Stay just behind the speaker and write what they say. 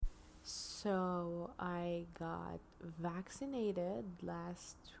So I got vaccinated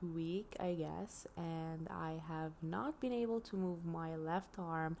last week, I guess, and I have not been able to move my left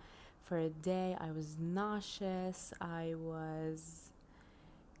arm for a day. I was nauseous. I was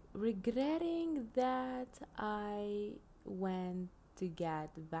regretting that I went to get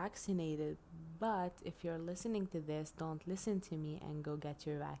vaccinated. But if you're listening to this, don't listen to me and go get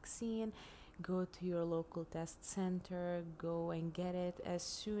your vaccine. Go to your local test center, go and get it as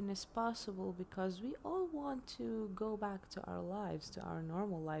soon as possible because we all want to go back to our lives, to our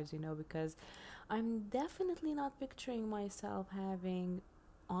normal lives, because I'm definitely not picturing myself having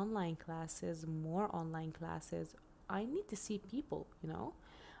online classes, more online classes. I need to see people.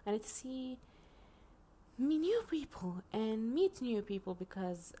 I need to see new people and meet new people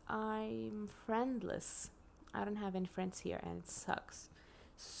because I'm friendless. I don't have any friends here and it sucks.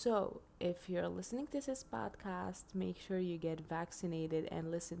 So, if you're listening to this podcast, make sure you get vaccinated and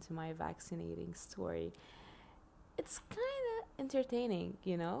listen to my vaccinating story. It's kind of entertaining.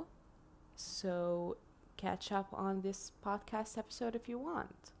 So, catch up on this podcast episode if you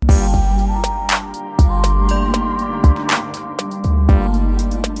want.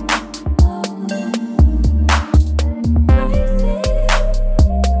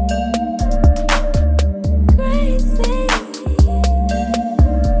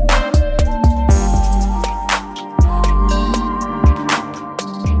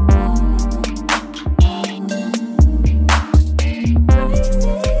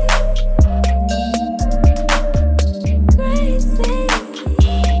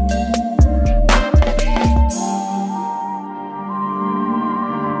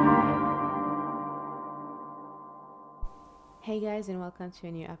 Hey guys, and welcome to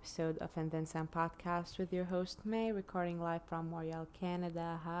a new episode of And Then Some Podcast with your host May, recording live from Montreal,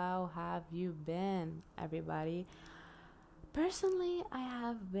 Canada. How have you been, everybody? Personally, I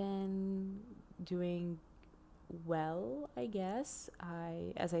have been doing well, I guess.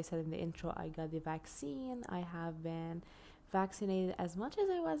 As I said in the intro, I got the vaccine. I have been vaccinated. As much as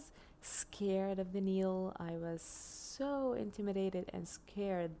I was scared of the needle, I was so intimidated and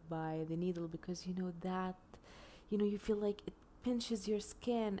scared by the needle because you feel like it pinches your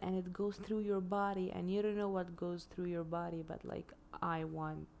skin and it goes through your body and you don't know what goes through your body, but like I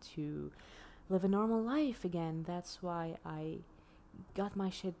want to live a normal life again. That's why I got my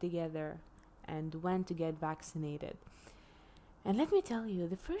shit together and went to get vaccinated. And let me tell you,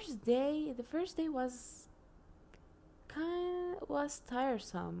 the first day was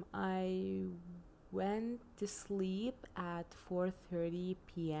tiresome. I went to sleep at 4:30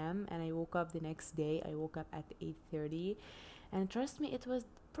 p.m. and I woke up the next day. I woke up at 8:30, and trust me, it was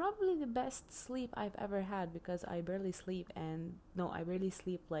probably the best sleep I've ever had because I barely sleep, and no, I barely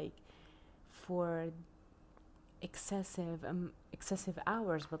sleep like for excessive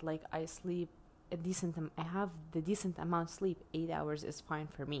hours, but like I sleep a decent I have the decent amount of sleep. 8 hours is fine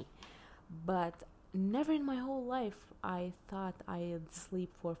for me. But never in my whole life I thought I'd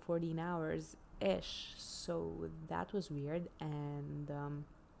sleep for 14 hours ish. So that was weird. And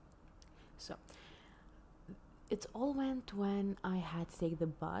so it all went when I had to take the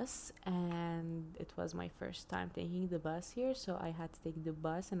bus, and it was my first time taking the bus here. So I had to take the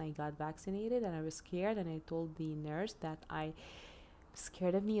bus and I got vaccinated, and I was scared, and I told the nurse that I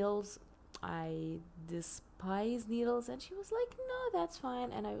scared of needles. I despise needles, and she was like, no, that's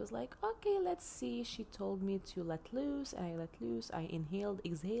fine. And I was like, okay, let's see. She told me to let loose, and I let loose. I inhaled,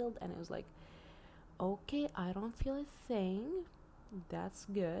 exhaled, and I was like, okay, I don't feel a thing. That's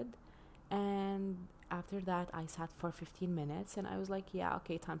good. And after that, I sat for 15 minutes, and I was like, yeah,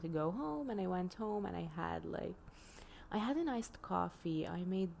 okay, time to go home. And I went home, and I had an iced coffee. I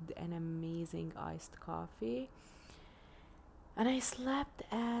made an amazing iced coffee, and I slept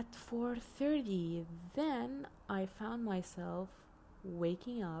at 4:30. Then I found myself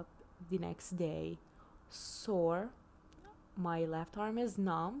waking up the next day sore. My left arm is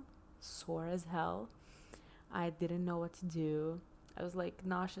numb, sore as hell. I didn't know what to do. I was like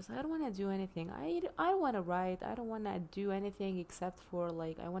nauseous. I don't want to do anything. I don't want to write. I don't want to do anything except for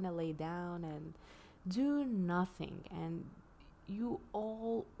like I want to lay down and do nothing. And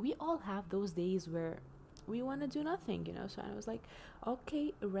we all have those days where we want to do nothing. So I was like,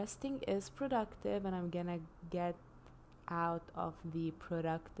 okay, resting is productive, and I'm gonna get out of the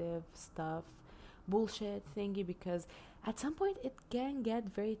productive stuff bullshit thingy, because at some point it can get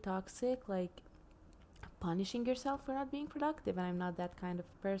very toxic, like punishing yourself for not being productive, and I'm not that kind of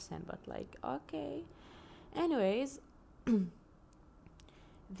person. But like, okay, anyways.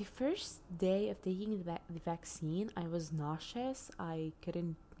 The first day of taking the vaccine, I was nauseous. I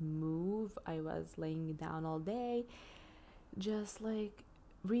couldn't move. I was laying down all day, just like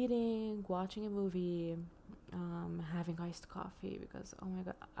reading, watching a movie, having iced coffee, because oh my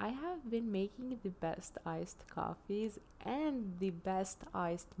god, I have been making the best iced coffees and the best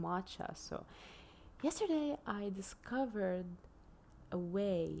iced matcha. So yesterday I discovered a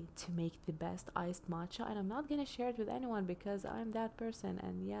way to make the best iced matcha, and I'm not gonna share it with anyone because I'm that person.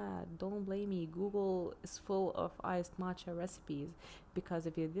 And yeah, don't blame me, Google is full of iced matcha recipes, because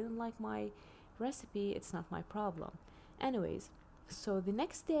if you didn't like my recipe, it's not my problem. Anyways, so the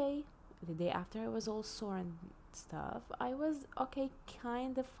next day, the day after I was all sore and stuff, I was okay,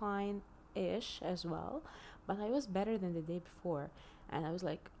 kind of fine ish as well, but I was better than the day before. And I was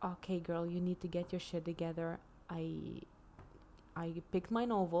like, okay, girl, you need to get your shit together. I picked my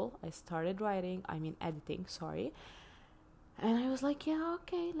novel, I started writing, I mean editing, sorry. And I was like, yeah,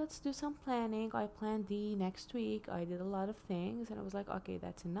 okay, let's do some planning. I planned the next week. I did a lot of things, and I was like, okay,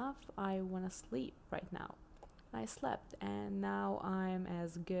 that's enough. I want to sleep right now. I slept, and now I'm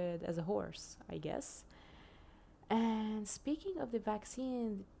as good as a horse, I guess. And speaking of the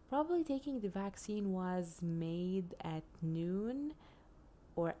vaccine, probably taking the vaccine was made at noon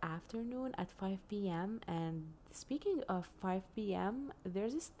or afternoon at 5 p.m. And speaking of 5 p.m.,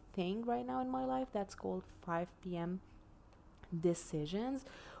 there's this thing right now in my life that's called 5 p.m. decisions,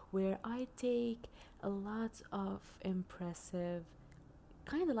 where I take a lot of impressive,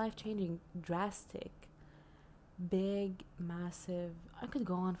 kind of life changing, drastic, big, massive. I could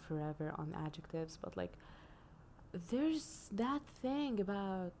go on forever on adjectives, but like, there's that thing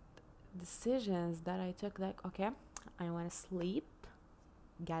about decisions that I took, like, okay, I want to sleep,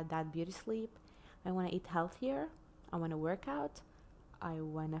 get that beauty sleep. I want to eat healthier. I want to work out. I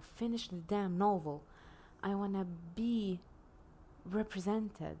want to finish the damn novel. I want to be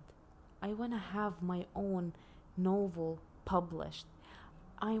represented. I want to have my own novel published.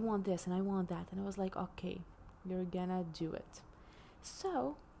 I want this and I want that. And I was like, okay, you're gonna do it.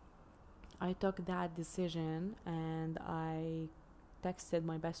 So I took that decision and I texted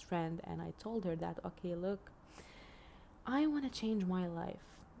my best friend and I told her that, okay, look, I want to change my life.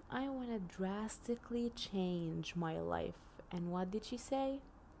 I want to drastically change my life. And what did she say?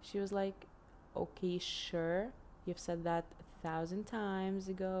 She was like, okay, sure, you've said that 1,000 times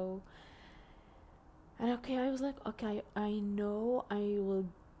ago. And okay, I was like, okay, I know I will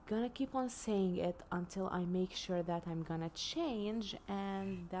gonna keep on saying it until I make sure that I'm gonna change.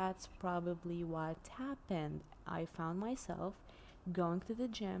 And that's probably what happened. I found myself going to the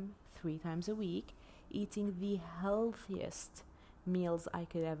gym 3 times a week, eating the healthiest meals I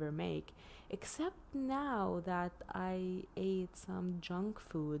could ever make. Except now that I ate some junk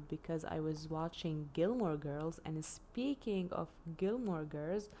food because I was watching Gilmore Girls. And speaking of Gilmore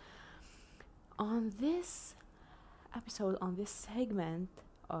Girls, on this episode, on this segment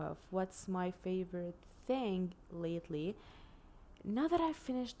of what's my favorite thing lately, now that I've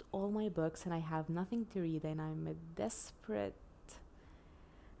finished all my books and I have nothing to read, and I'm a desperate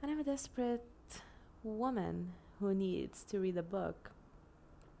woman who needs to read a book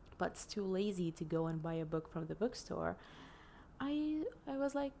but's too lazy to go and buy a book from the bookstore, I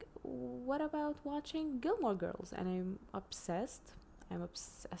was like, what about watching Gilmore Girls? And I'm obsessed. I'm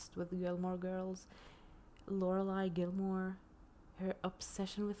obsessed with Gilmore Girls. Lorelai Gilmore, her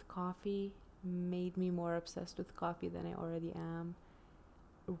obsession with coffee made me more obsessed with coffee than I already am.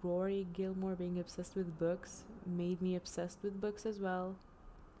 Rory Gilmore being obsessed with books made me obsessed with books as well.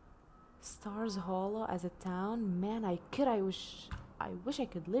 Stars Hollow as a town, man, I wish I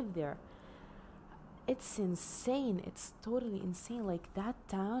could live there. It's insane. It's totally insane. Like, that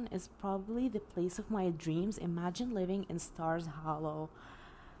town is probably the place of my dreams. Imagine living in Stars Hollow,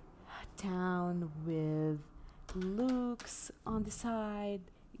 a town with Luke's on the side,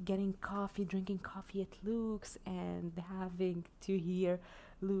 getting coffee, drinking coffee at Luke's, and having to hear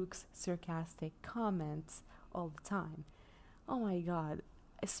Luke's sarcastic comments all the time. Oh my god.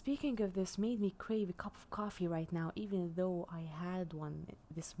 Speaking of this, made me crave a cup of coffee right now, even though I had one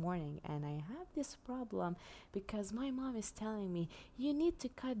this morning. And I have this problem because my mom is telling me, you need to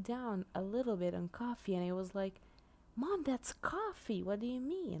cut down a little bit on coffee. And I was like, Mom, that's coffee. What do you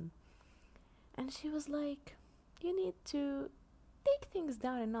mean? And she was like, you need to take things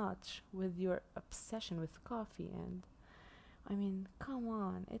down a notch with your obsession with coffee. And I mean, come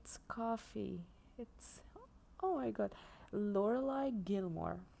on, it's coffee. It's, oh my god. Lorelai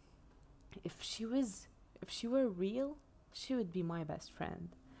Gilmore. If she were real, she would be my best friend.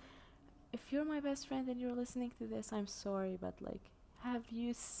 If you're my best friend and you're listening to this, I'm sorry, but like, have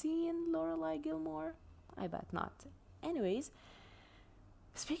you seen Lorelai Gilmore? I bet not. Anyways,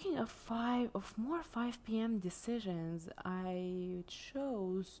 speaking of more 5 p.m. decisions, I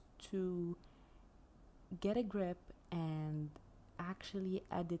chose to get a grip and actually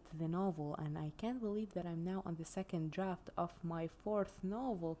edit the novel, and I can't believe that I'm now on the second draft of my fourth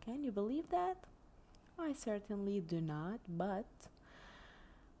novel. Can you believe that? I certainly do not, but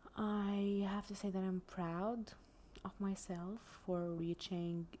I have to say that I'm proud of myself for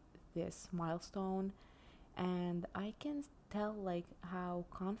reaching this milestone, and I can tell like how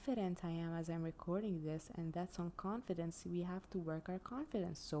confident I am as I'm recording this, and that's on confidence. We have to work our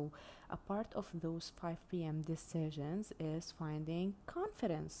confidence. So a part of those 5 p.m. decisions is finding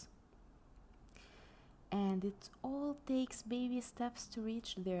confidence. And it all takes baby steps to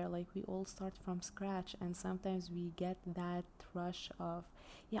reach there. Like we all start from scratch, and sometimes we get that rush of,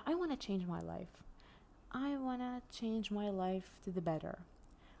 yeah, I want to change my life. I want to change my life to the better.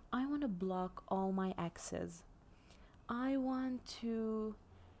 I want to block all my exes. I want to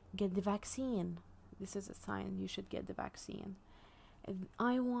get the vaccine. This is a sign you should get the vaccine.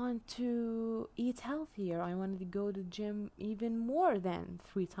 I want to eat healthier. I want to go to the gym even more than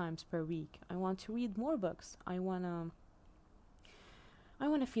 3 times per week. I want to read more books. I want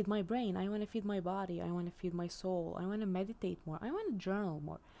to feed my brain. I want to feed my body. I want to feed my soul. I want to meditate more. I want to journal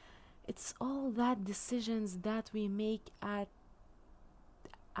more. It's all that decisions that we make at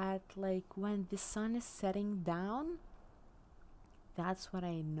like when the sun is setting down. That's what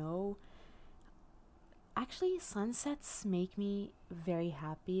I know. Actually, sunsets make me very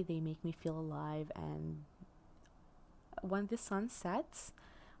happy. They make me feel alive, and when the sun sets,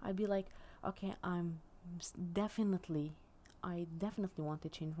 I'd be like, okay, definitely, I definitely want to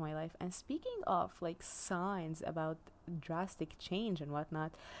change my life. And speaking of like signs about drastic change and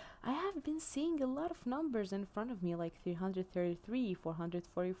whatnot, I have been seeing a lot of numbers in front of me, like 333,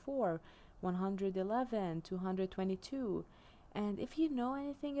 444, 111, 222. And if you know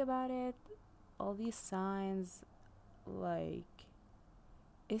anything about it, all these signs, like,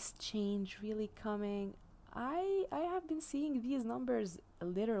 is change really coming? I have been seeing these numbers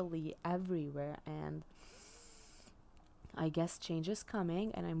literally everywhere, and I guess change is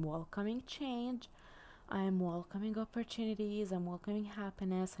coming, and I'm welcoming change. I'm welcoming opportunities, I'm welcoming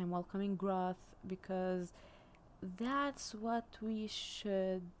happiness, I'm welcoming growth, because that's what we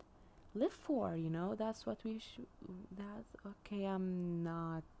should live for, you know? That's what we should. That's okay.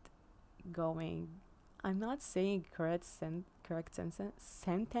 Going I'm not saying correct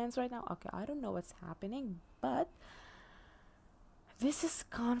sentence right now. Okay, I don't know what's happening, but this is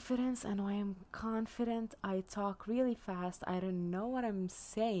confidence, and I am confident. I talk really fast. I don't know what I'm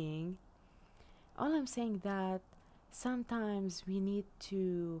saying. All I'm saying that sometimes we need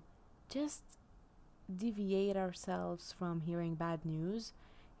to just deviate ourselves from hearing bad news,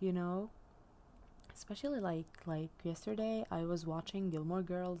 you know? Especially like yesterday I was watching Gilmore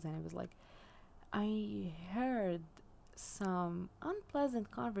Girls, and I was like, I heard some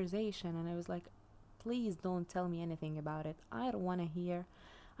unpleasant conversation, and I was like, please don't tell me anything about it. I don't want to hear.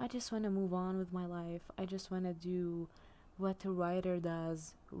 I just want to move on with my life. I just want to do what a writer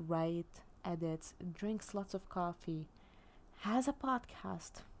does: write, edits, drinks lots of coffee, has a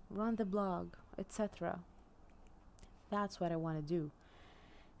podcast, run the blog, etc. That's what I want to do.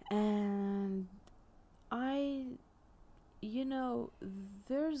 And I, you know,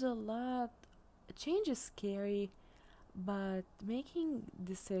 there's a lot. Change is scary, but making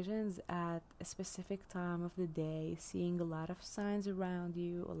decisions at a specific time of the day, seeing a lot of signs around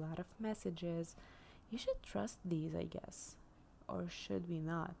you, a lot of messages, you should trust these, I guess. Or should we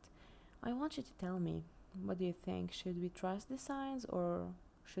not? I want you to tell me, what do you think? Should we trust the signs or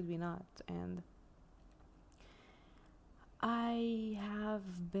should we not? And I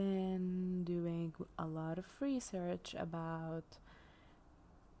have been doing a lot of research about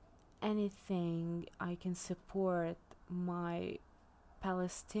anything I can support my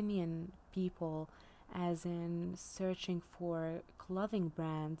Palestinian people, as in searching for clothing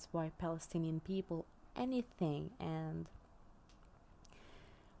brands by Palestinian people, anything. And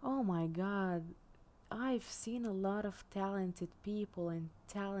oh my god, I've seen a lot of talented people and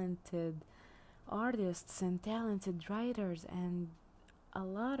talented artists and talented writers, and a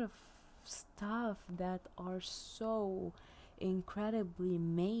lot of stuff that are so incredibly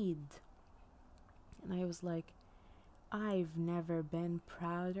made. And I was like, I've never been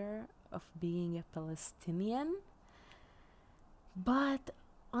prouder of being a Palestinian. But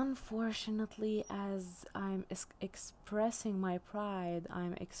unfortunately, as I'm expressing my pride,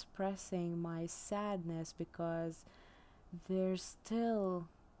 I'm expressing my sadness, because there's still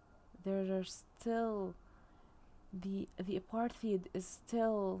there are still the apartheid is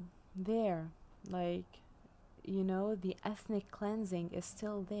still there. Like, you know, the ethnic cleansing is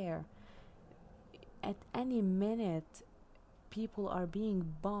still there. At any minute, people are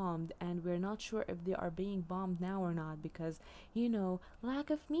being bombed, and we're not sure if they are being bombed now or not because,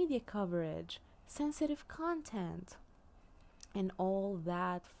 lack of media coverage, sensitive content, and all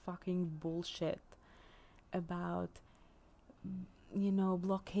that fucking bullshit about,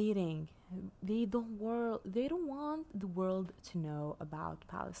 blockading. They don't want the world to know about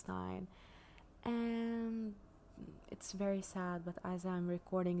Palestine. And it's very sad, but as I'm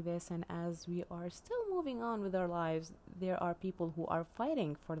recording this and as we are still moving on with our lives, there are people who are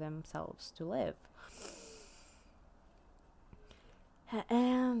fighting for themselves to live.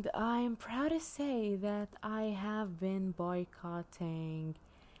 And I'm proud to say that I have been boycotting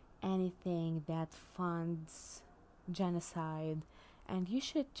anything that funds genocide, and you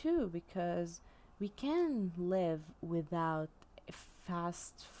should too, because we can live without a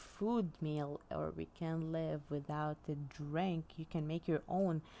fast food meal, or we can live without a drink. You can make your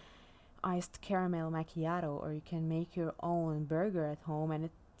own iced caramel macchiato, or you can make your own burger at home, and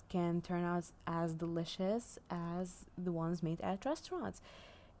it can turn out as delicious as the ones made at restaurants.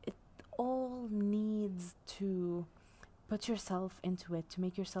 It all needs to put yourself into it, to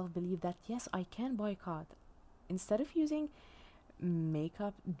make yourself believe that yes, I can boycott. Instead of using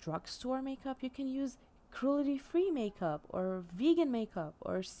makeup, drugstore makeup, you can use cruelty free makeup or vegan makeup,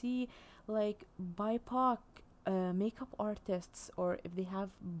 or see like BIPOC makeup artists, or if they have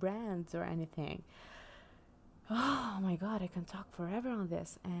brands or anything. Oh my god, I can talk forever on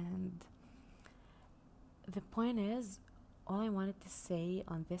this. And the point is, all I wanted to say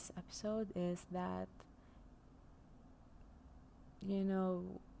on this episode is that,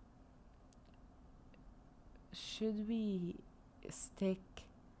 should we stick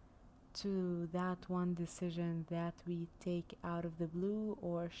to that one decision that we take out of the blue,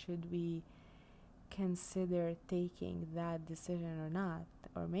 or should we consider taking that decision or not,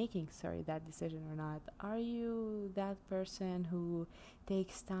 or making that decision or not? Are you that person who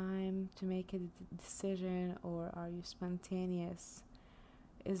takes time to make a decision, or are you spontaneous?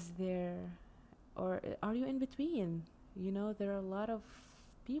 Is there, or are you in between? There are a lot of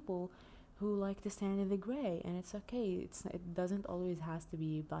people who like to stand in the gray, and it's okay. It doesn't always has to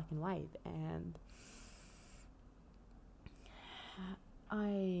be black and white. And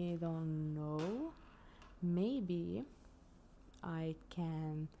I don't know, maybe I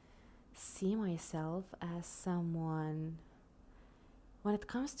can see myself as someone, when it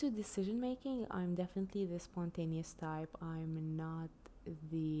comes to decision making, I'm definitely the spontaneous type. I'm not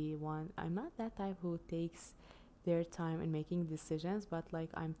that type who takes their time in making decisions, but like,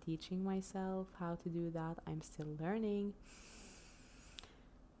 I'm teaching myself how to do that. I'm still learning,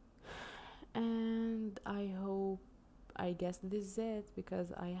 and I guess this is it,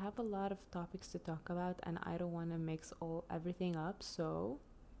 because I have a lot of topics to talk about and I don't want to mix everything up. So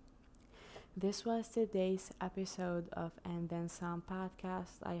this was today's episode of And Then Some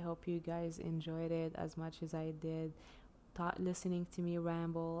podcast. I hope you guys enjoyed it as much as I did, listening to me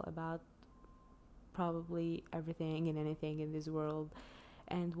ramble about probably everything and anything in this world,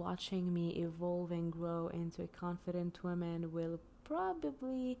 and watching me evolve and grow into a confident woman will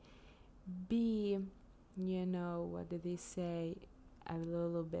probably be, what did they say, a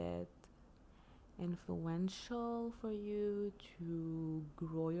little bit influential for you to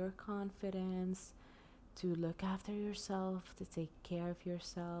grow your confidence, to look after yourself, to take care of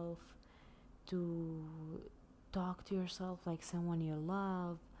yourself, to talk to yourself like someone you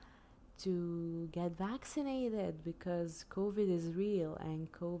love, to get vaccinated, because COVID is real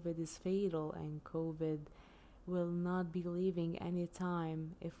and COVID is fatal, and COVID will not be leaving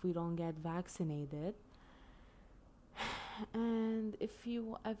anytime if we don't get vaccinated. And if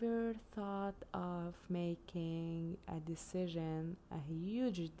you ever thought of making a decision, a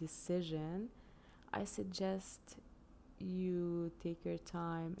huge decision, I suggest you take your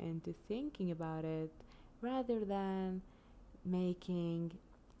time into thinking about it, rather than making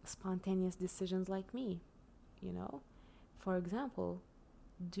spontaneous decisions like me. For example,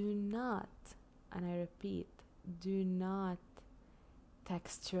 do not, and I repeat, do not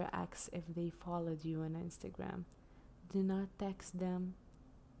text your ex if they followed you on Instagram. Do not text them.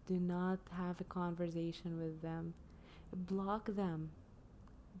 Do not have a conversation with them. Block them.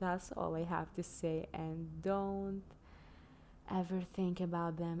 That's all I have to say. And don't ever think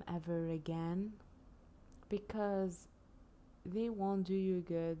about them ever again, because they won't do you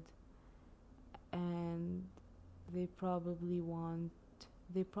good, and they probably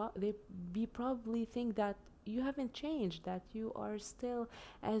probably think that you haven't changed, that you are still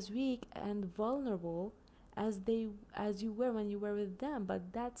as weak and vulnerable as you were when you were with them.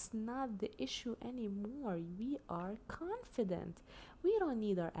 But that's not the issue anymore. We are confident. We don't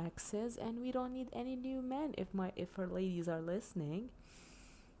need our exes, and we don't need any new men, if our ladies are listening.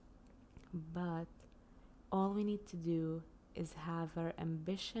 But all we need to do is have our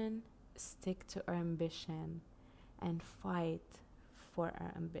ambition, stick to our ambition, and fight for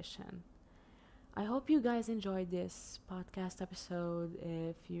our ambition. I hope you guys enjoyed this podcast episode.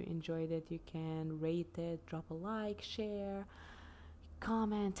 If you enjoyed it, you can rate it, drop a like, share,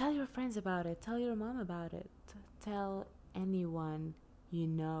 comment, tell your friends about it, tell your mom about it, tell anyone you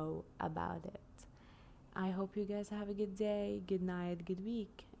know about it. I hope you guys have a good day, good night, good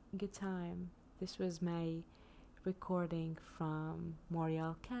week, good time. This was my recording from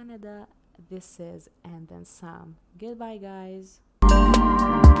Montreal, Canada. This is And Then Some. Goodbye, guys.